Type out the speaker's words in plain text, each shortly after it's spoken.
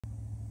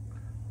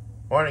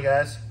Morning,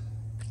 guys.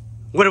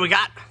 What do we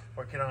got?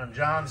 Working on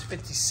John's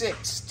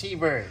 56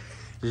 T-Bird.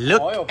 Look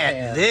Oil at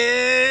pan.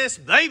 this,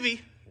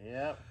 baby.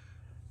 Yep.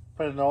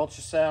 Put in the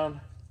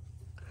ultrasound.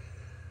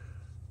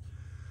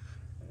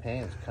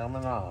 Pan's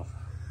coming off.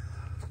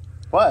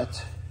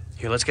 What?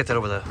 Here, let's get that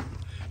over the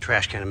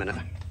trash can in a minute.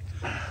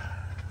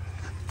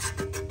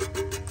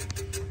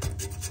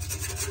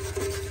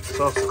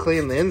 So I'll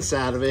clean the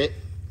inside of it.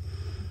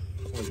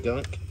 All the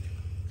gunk.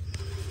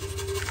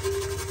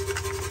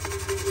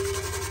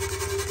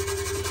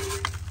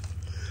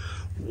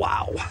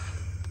 Wow.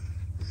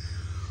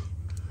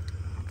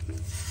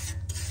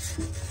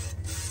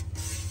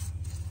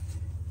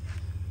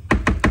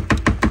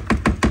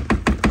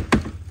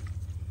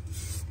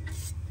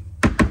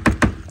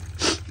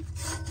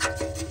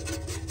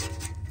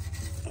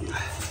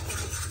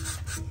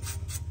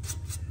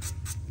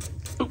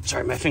 Oops,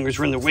 sorry, my fingers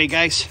were in the way,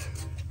 guys.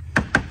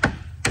 I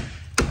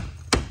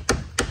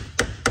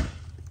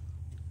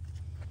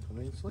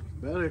mean, it's looking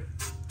better.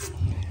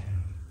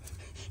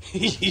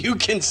 You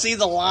can see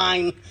the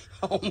line.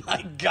 Oh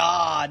my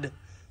God.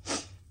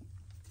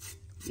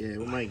 Yeah,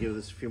 we might give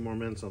this a few more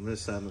minutes on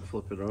this side and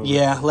flip it over.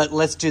 Yeah,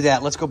 let's do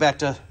that. Let's go back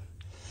to...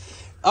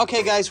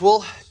 Okay, guys,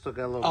 we'll... Still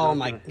got a little... Oh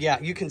my...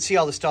 Yeah, you can see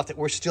all the stuff that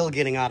we're still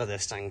getting out of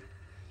this thing.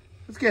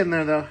 It's getting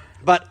there, though.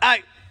 But, all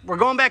right, we're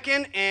going back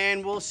in,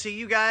 and we'll see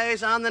you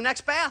guys on the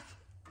next bath.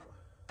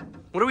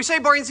 What do we say,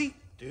 Barnsey?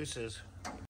 Deuces.